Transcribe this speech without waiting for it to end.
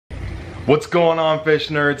What's going on, fish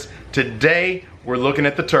nerds? Today we're looking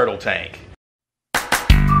at the turtle tank.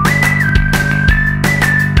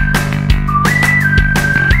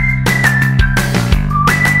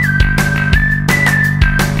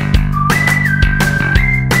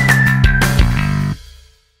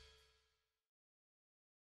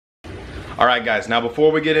 Alright guys, now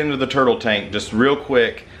before we get into the turtle tank, just real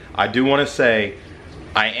quick, I do want to say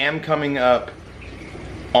I am coming up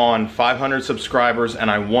on 500 subscribers and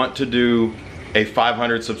I want to do a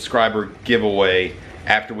 500 subscriber giveaway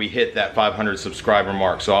after we hit that 500 subscriber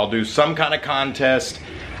mark. So I'll do some kind of contest.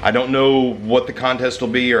 I don't know what the contest will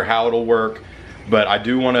be or how it'll work, but I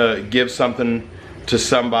do want to give something to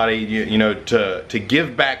somebody, you know, to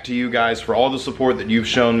give back to you guys for all the support that you've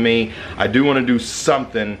shown me. I do want to do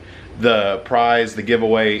something. The prize, the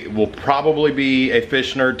giveaway, will probably be a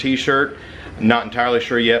Fish Nerd t-shirt. Not entirely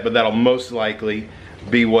sure yet, but that'll most likely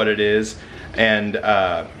be what it is. And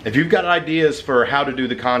if you've got ideas for how to do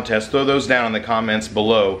the contest, throw those down in the comments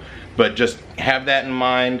below, but just have that in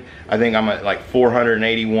mind. I think I'm at like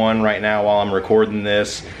 481 right now while I'm recording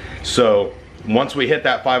this. So once we hit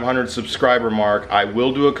that 500 subscriber mark, I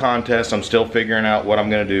will do a contest. I'm still figuring out what I'm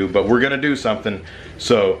gonna do, but we're gonna do something.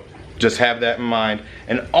 So just have that in mind.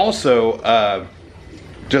 And also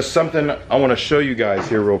just something I want to show you guys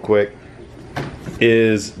here real quick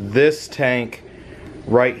is this tank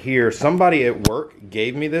right here. Somebody at work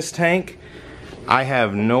gave me this tank. I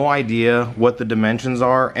have no idea what the dimensions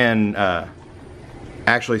are, and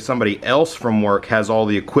actually somebody else from work has all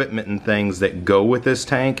the equipment and things that go with this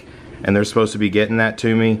tank, and they're supposed to be getting that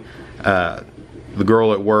to me. The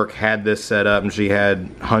girl at work had this set up and she had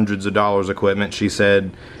hundreds of dollars equipment, she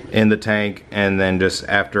said, in the tank, and then just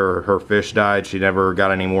after her fish died she never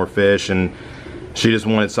got any more fish and she just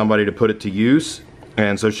wanted somebody to put it to use.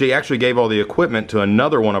 And so she actually gave all the equipment to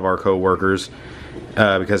another one of our co-workers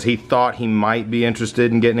because he thought he might be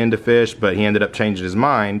interested in getting into fish, but he ended up changing his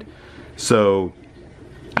mind. So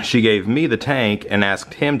she gave me the tank and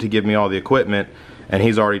asked him to give me all the equipment, and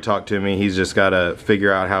he's already talked to me. He's just got to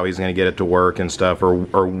figure out how he's going to get it to work and stuff,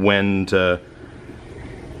 or when to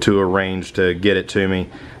arrange to get it to me.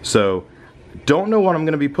 So don't know what I'm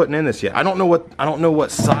going to be putting in this yet. I don't know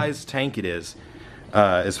what size tank it is.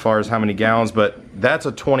 As far as how many gallons, but that's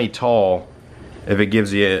a 20 tall, if it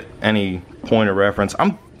gives you any point of reference.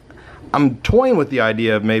 I'm toying with the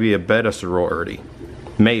idea of maybe a betta sorority,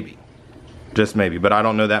 maybe, just maybe, but I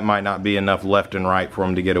don't know, that might not be enough left and right for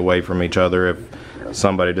them to get away from each other if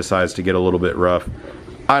somebody decides to get a little bit rough.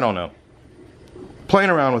 I don't know. Playing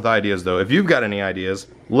around with ideas though. If you've got any ideas,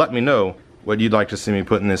 let me know what you'd like to see me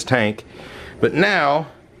put in this tank. But now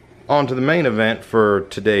on to the main event for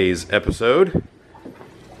today's episode.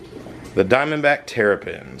 The Diamondback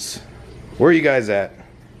Terrapins. Where are you guys at?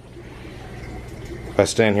 If I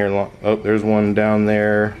stand here long, oh, there's one down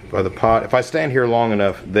there by the pot. If I stand here long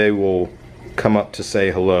enough, they will come up to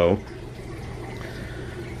say hello.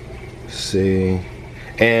 Let's see.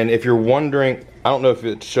 And if you're wondering, I don't know if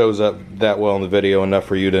it shows up that well in the video enough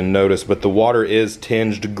for you to notice, but the water is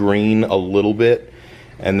tinged green a little bit,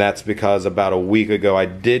 and that's because about a week ago I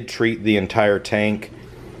did treat the entire tank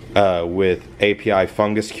with API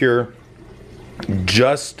fungus cure.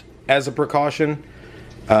 Just as a precaution.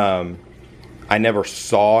 I never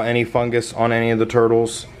saw any fungus on any of the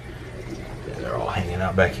turtles. They're all hanging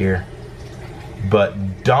out back here.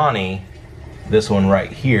 But Donnie, this one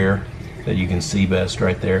right here, that you can see best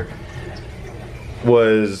right there,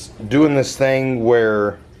 was doing this thing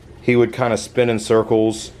where he would kind of spin in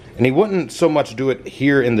circles. And he wouldn't so much do it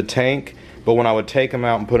here in the tank, but when I would take them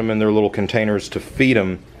out and put them in their little containers to feed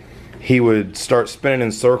them, he would start spinning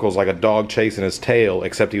in circles like a dog chasing his tail,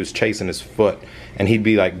 except he was chasing his foot, and he'd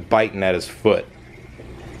be like biting at his foot.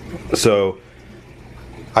 So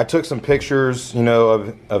I took some pictures, you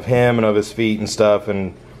know, of him and of his feet and stuff,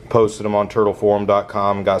 and posted them on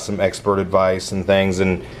turtleforum.com, got some expert advice and things,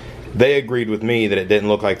 and they agreed with me that it didn't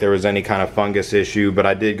look like there was any kind of fungus issue, but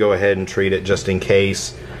I did go ahead and treat it just in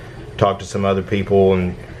case. Talked to some other people,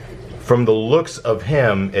 and from the looks of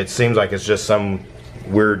him, it seems like it's just some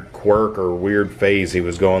weird quirk or weird phase he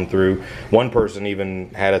was going through. One person even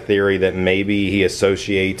had a theory that maybe he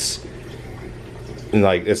associates,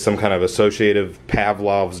 like it's some kind of associative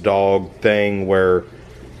Pavlov's dog thing where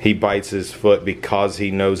he bites his foot because he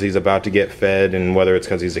knows he's about to get fed, and whether it's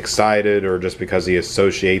because he's excited or just because he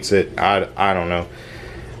associates it, I don't know.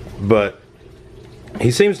 But he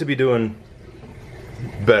seems to be doing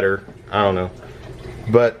better. I don't know.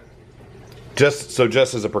 But just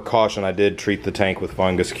as a precaution, I did treat the tank with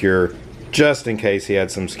fungus cure, just in case he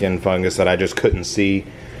had some skin fungus that I just couldn't see.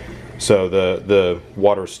 So the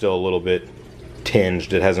water's still a little bit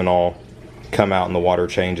tinged. It hasn't all come out and the water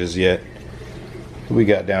changes yet. What we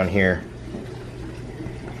got down here?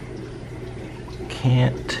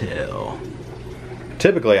 Can't tell.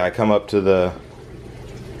 Typically I come up to the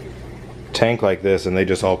tank like this and they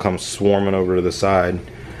just all come swarming over to the side.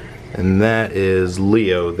 And that is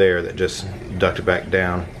Leo there that just ducked back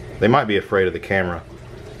down. They might be afraid of the camera.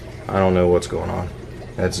 I don't know what's going on.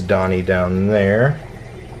 That's Donnie down there.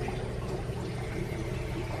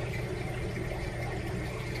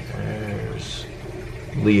 There's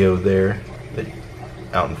Leo there,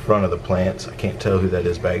 out in front of the plants. I can't tell who that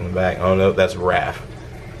is back in the back. Oh no, that's Raph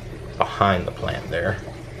behind the plant there.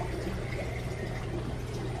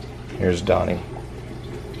 Here's Donnie.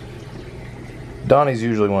 Donnie's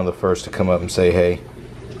usually one of the first to come up and say hey.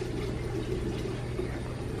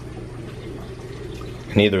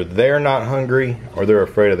 And either they're not hungry or they're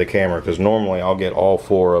afraid of the camera, because normally I'll get all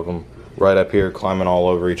four of them right up here climbing all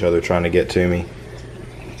over each other trying to get to me.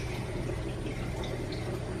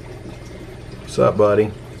 What's up,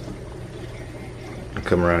 buddy? I'll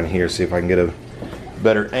come around here, see if I can get a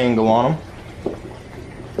better angle on them.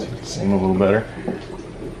 See them a little better.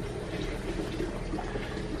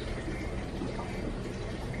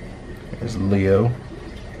 There's Leo.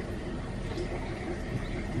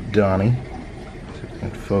 Donnie.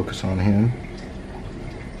 And focus on him.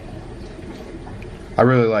 I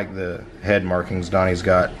really like the head markings Donnie's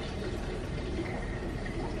got.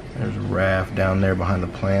 There's Raph down there behind the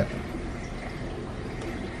plant.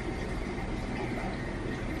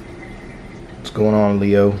 What's going on,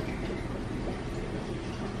 Leo?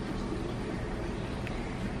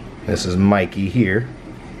 This is Mikey here.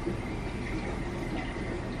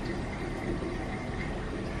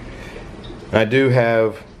 I do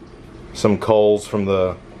have some culls from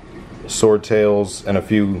the swordtails and a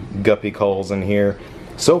few guppy culls in here.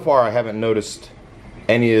 So far I haven't noticed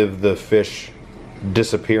any of the fish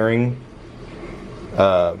disappearing.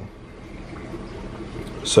 But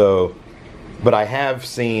I have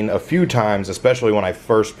seen a few times, especially when I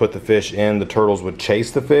first put the fish in, the turtles would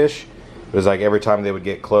chase the fish. It was like every time they would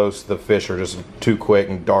get close, the fish are just too quick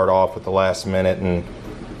and dart off at the last minute, and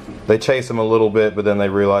they chase them a little bit, but then they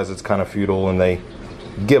realize it's kind of futile and they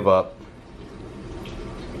give up.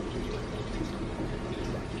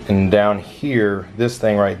 And down here, this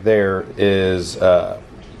thing right there is a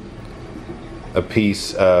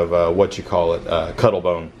piece of what you call it, cuttle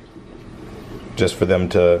bone, just for them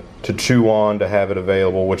to chew on, to have it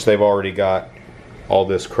available, which they've already got all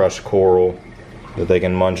this crushed coral that they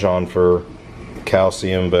can munch on for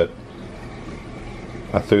calcium, but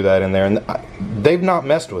I threw that in there, and they've not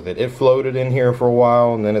messed with it. It floated in here for a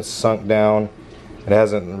while and then it's sunk down. It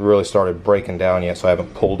hasn't really started breaking down yet, so I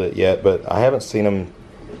haven't pulled it yet, but I haven't seen them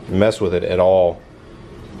mess with it at all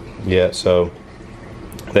yet, so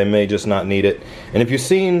they may just not need it. And if you've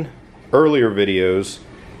seen earlier videos,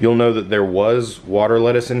 you'll know that there was water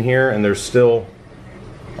lettuce in here, and there's still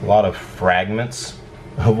a lot of fragments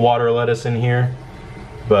of water lettuce in here,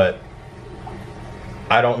 but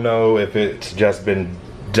I don't know if it's just been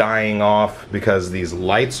dying off because these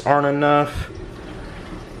lights aren't enough,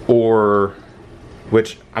 or,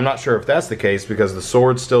 which I'm not sure if that's the case, because the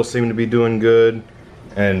swords still seem to be doing good.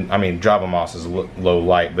 And I mean, Java Moss is low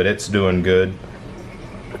light, but it's doing good.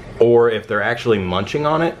 Or if they're actually munching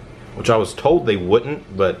on it, which I was told they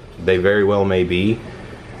wouldn't, but they very well may be.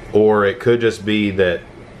 Or it could just be that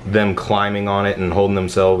them climbing on it and holding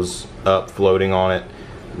themselves up, floating on it,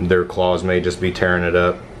 their claws may just be tearing it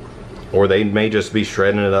up. Or they may just be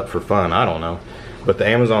shredding it up for fun, I don't know. But the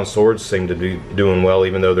Amazon swords seem to be doing well,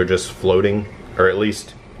 even though they're just floating, or at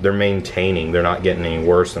least they're maintaining. They're not getting any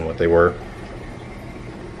worse than what they were.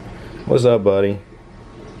 What's up, buddy?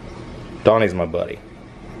 Donnie's my buddy.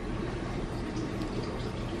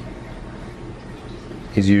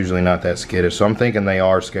 He's usually not that skittish, so I'm thinking they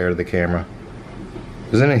are scared of the camera.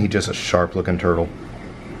 Isn't he just a sharp looking turtle?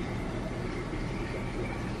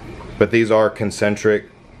 But these are Concentric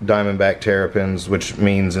Diamondback Terrapins, which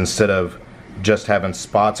means instead of just having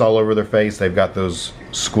spots all over their face, they've got those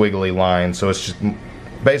squiggly lines, so it's just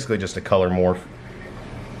basically just a color morph.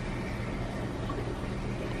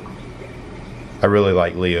 I really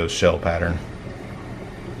like Leo's shell pattern.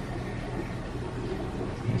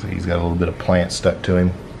 So he's got a little bit of plant stuck to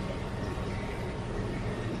him.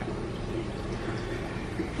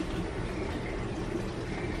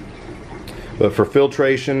 But for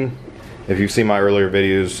filtration, if you've seen my earlier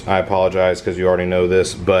videos, I apologize because you already know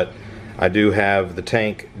this, but I do have the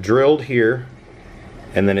tank drilled here,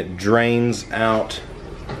 and then it drains out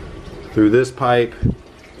through this pipe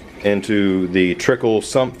into the trickle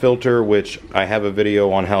sump filter, which I have a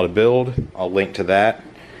video on how to build. I'll link to that.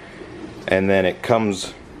 And then it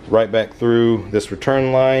comes right back through this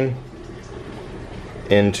return line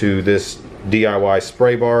into this DIY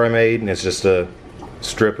spray bar I made, and it's just a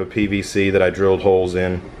strip of PVC that I drilled holes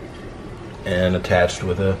in and attached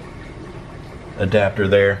with a adapter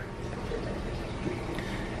there.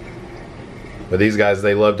 But these guys,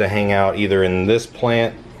 they love to hang out either in this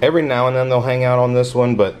plant. Every now and then they'll hang out on this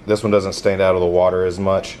one, but this one doesn't stand out of the water as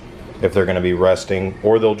much if they're going to be resting,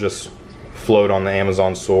 or they'll just float on the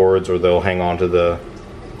Amazon swords, or they'll hang on to the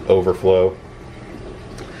overflow.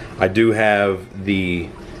 I do have the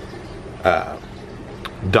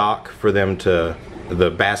dock for them to, the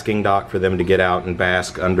basking dock for them to get out and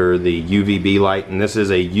bask under the UVB light, and this is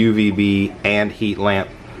a UVB and heat lamp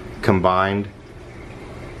combined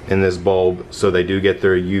in this bulb, so they do get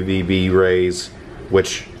their UVB rays,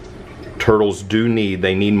 which turtles do need.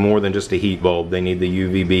 They need more than just a heat bulb. They need the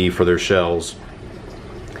UVB for their shells.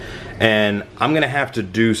 And I'm gonna have to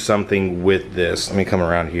do something with this. Let me come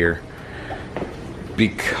around here,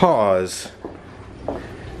 because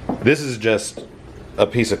this is just a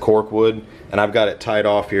piece of cork wood, and I've got it tied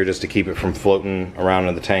off here just to keep it from floating around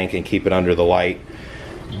in the tank and keep it under the light.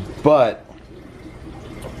 But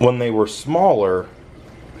when they were smaller,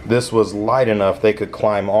 this was light enough they could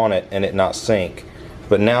climb on it and it not sink.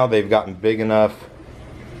 But now they've gotten big enough,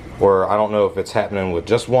 or I don't know if it's happening with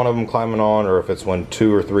just one of them climbing on, or if it's when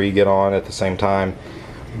 2 or 3 get on at the same time,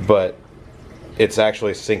 but it's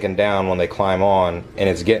actually sinking down when they climb on, and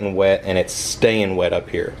it's getting wet, and it's staying wet up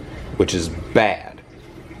here, which is bad,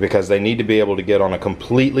 because they need to be able to get on a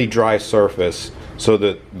completely dry surface so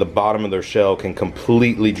that the bottom of their shell can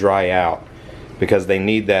completely dry out, because they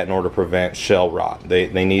need that in order to prevent shell rot.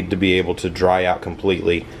 They need to be able to dry out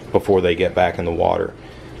completely before they get back in the water.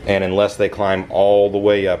 And unless they climb all the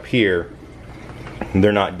way up here,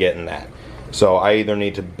 they're not getting that. So I either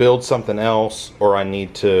need to build something else, or I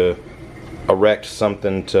need to erect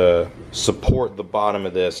something to support the bottom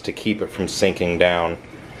of this to keep it from sinking down.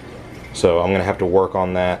 So I'm gonna have to work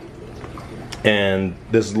on that. And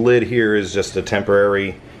this lid here is just a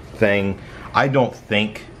temporary thing. I don't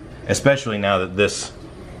think, especially now that this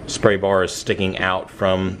spray bar is sticking out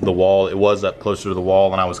from the wall, it was up closer to the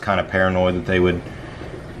wall, and I was kind of paranoid that they would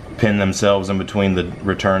pin themselves in between the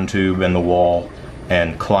return tube and the wall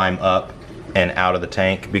and climb up and out of the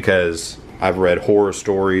tank, because I've read horror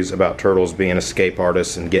stories about turtles being escape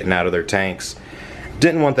artists and getting out of their tanks.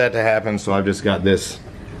 Didn't want that to happen, so I've just got this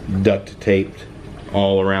duct taped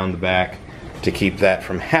all around the back to keep that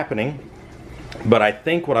from happening. But I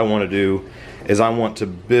think what I want to do is I want to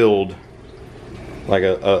build like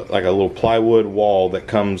a little plywood wall that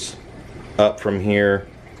comes up from here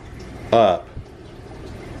up,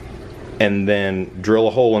 and then drill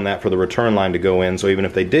a hole in that for the return line to go in, so even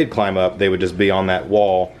if they did climb up, they would just be on that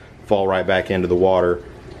wall, fall right back into the water.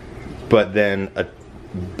 But then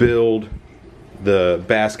build the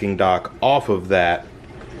basking dock off of that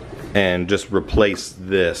and just replace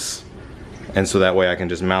this, and so that way I can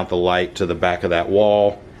just mount the light to the back of that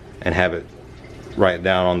wall and have it right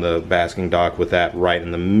down on the basking dock with that right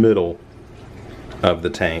in the middle of the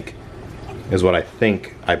tank, is what I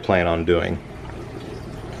think I plan on doing.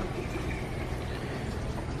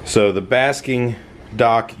 So the basking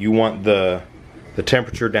dock, you want the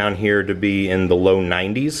temperature down here to be in the low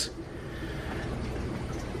 90s,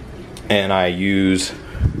 and I use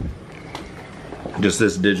just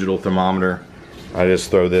this digital thermometer. I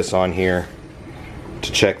just throw this on here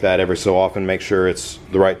to check that every so often, make sure it's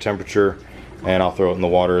the right temperature, and I'll throw it in the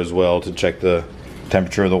water as well to check the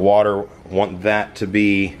temperature of the water. Want that to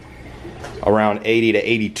be around 80 to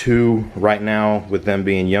 82 right now, with them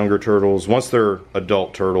being younger turtles. Once they're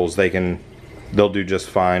adult turtles, they'll do just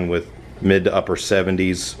fine with mid to upper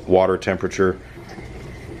 70s water temperature.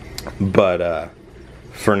 But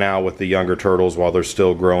for now, with the younger turtles, while they're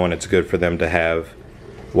still growing, it's good for them to have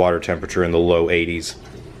water temperature in the low 80s.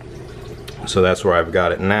 So that's where I've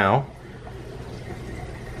got it now,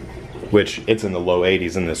 which it's in the low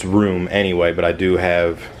 80s in this room anyway, but I do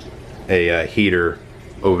have a heater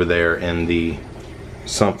over there in the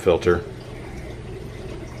sump filter.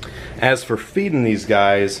 As for feeding these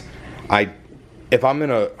guys, if I'm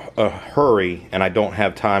in a hurry and I don't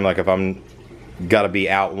have time, like if I'm got to be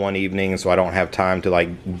out one evening, so I don't have time to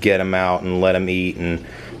like get them out and let them eat and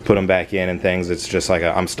put them back in and things, it's just like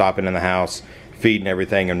I'm stopping in the house, feeding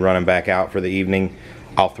everything and running back out for the evening,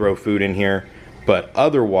 I'll throw food in here. But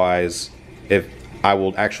otherwise, if I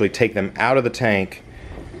will actually take them out of the tank,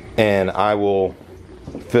 and I will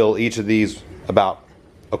fill each of these about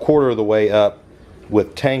a quarter of the way up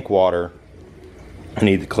with tank water. I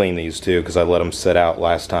need to clean these too, because I let them sit out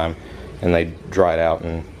last time and they dried out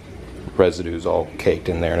and residue's all caked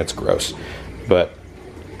in there and it's gross. But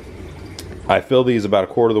I fill these about a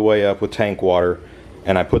quarter of the way up with tank water,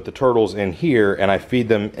 and I put the turtles in here and I feed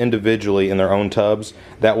them individually in their own tubs.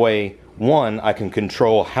 That way, one, I can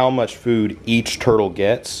control how much food each turtle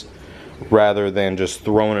gets rather than just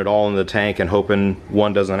throwing it all in the tank and hoping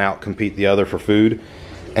one doesn't outcompete the other for food.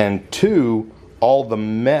 And two, all the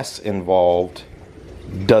mess involved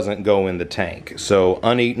doesn't go in the tank. So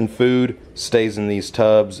uneaten food stays in these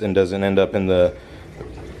tubs and doesn't end up in the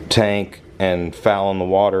tank and foul in the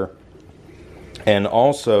water. And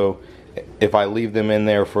also, if I leave them in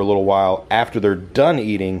there for a little while after they're done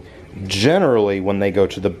eating, generally when they go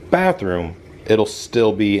to the bathroom, it'll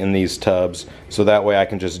still be in these tubs, so that way I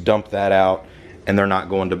can just dump that out and they're not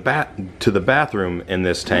going to the bathroom in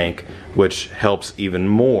this tank, which helps even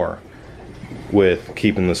more with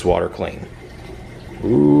keeping this water clean.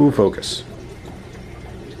 Ooh, focus.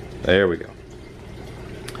 There we go.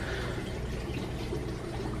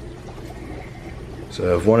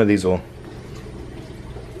 So if one of these will...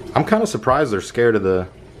 I'm kind of surprised they're scared of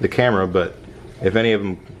the camera, but if any of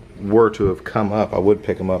them were to have come up, I would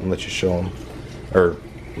pick them up and let you show them. Or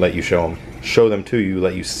let you show them. Show them to you,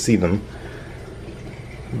 let you see them.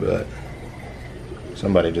 But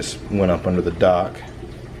somebody just went up under the dock.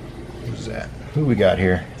 Who's that? Who we got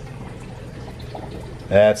here?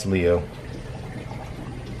 That's Leo.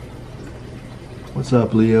 What's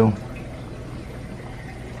up, Leo?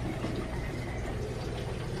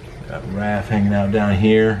 Got Raph hanging out down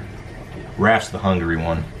here. Raph's the hungry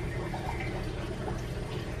one.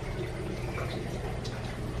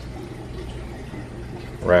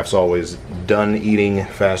 Raph's always done eating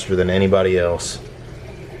faster than anybody else.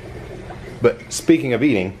 But speaking of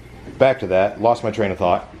eating, back to that, lost my train of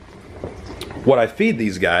thought. What I feed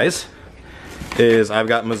these guys is I've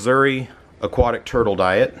got Missouri aquatic turtle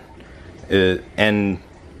diet, and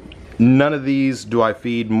none of these do I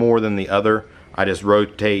feed more than the other. I just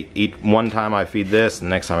rotate. One time I feed this, the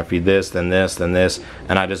next time I feed this, then this, then this,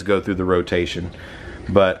 and I just go through the rotation.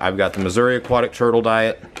 But I've got the Missouri aquatic turtle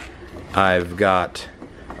diet. I've got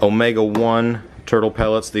omega-1 turtle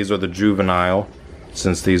pellets. These are the juvenile,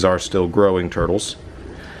 since these are still growing turtles.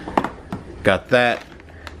 Got that,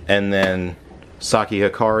 and then Saki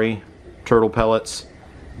Hikari turtle pellets.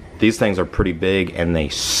 These things are pretty big and they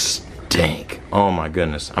stink. Oh my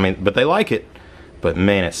goodness. I mean, but they like it, but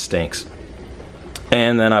man, it stinks.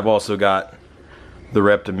 And then I've also got the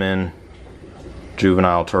Reptimin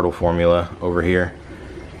juvenile turtle formula over here.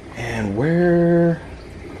 And where...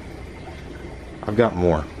 I've got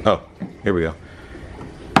more. Oh, here we go.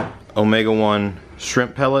 Omega-1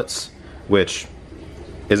 shrimp pellets, which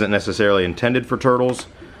isn't necessarily intended for turtles,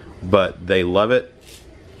 but they love it.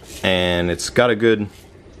 And it's got a good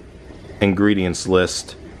ingredients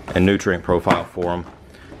list and nutrient profile for them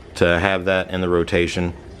to have that in the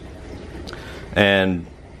rotation. And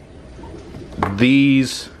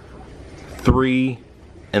these three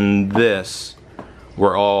and this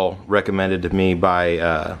were all recommended to me by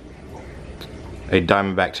a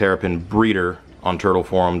Diamondback Terrapin breeder on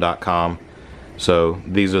turtleforum.com. So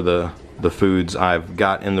these are the foods I've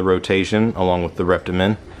got in the rotation along with the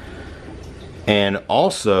Reptimin. And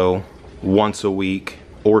also once a week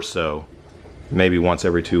or so, maybe once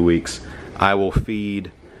every 2 weeks, I will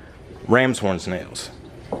feed ram's horn snails.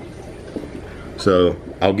 So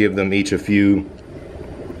I'll give them each a few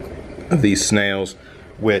of these snails,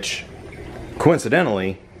 which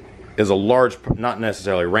coincidentally is a large, not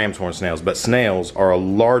necessarily ram's horn snails, but snails are a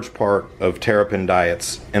large part of terrapin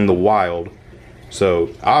diets in the wild. So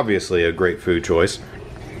obviously a great food choice.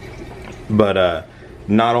 But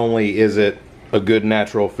not only is it a good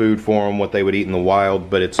natural food for them, what they would eat in the wild,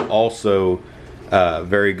 but it's also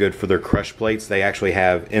very good for their crush plates. They actually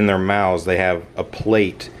have in their mouths, they have a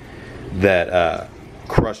plate that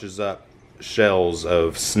crushes up shells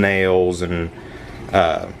of snails and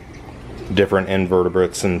different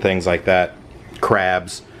invertebrates and things like that,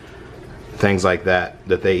 crabs, things like that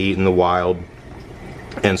they eat in the wild.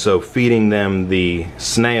 And so feeding them the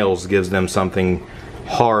snails gives them something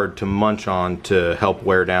hard to munch on to help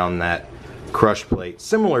wear down that crush plate,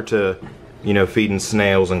 similar to, you know, feeding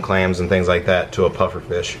snails and clams and things like that to a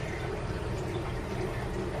pufferfish.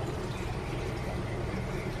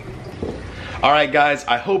 Alright guys,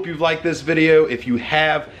 I hope you've liked this video. If you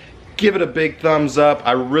have, give it a big thumbs up.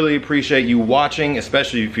 I really appreciate you watching,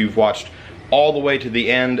 especially if you've watched all the way to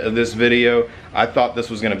the end of this video. I thought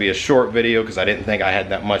this was going to be a short video because I didn't think I had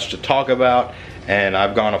that much to talk about, and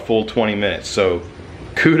I've gone a full 20 minutes. So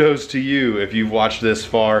kudos to you if you've watched this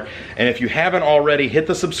far. And if you haven't already, hit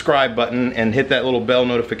the subscribe button and hit that little bell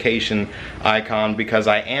notification icon, because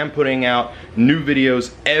I am putting out new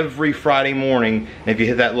videos every Friday morning. And if you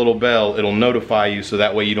hit that little bell, it'll notify you, so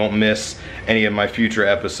that way you don't miss any of my future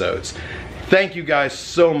episodes. Thank you guys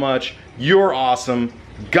so much. You're awesome.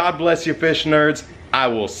 God bless you, fish nerds. I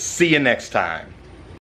will see you next time.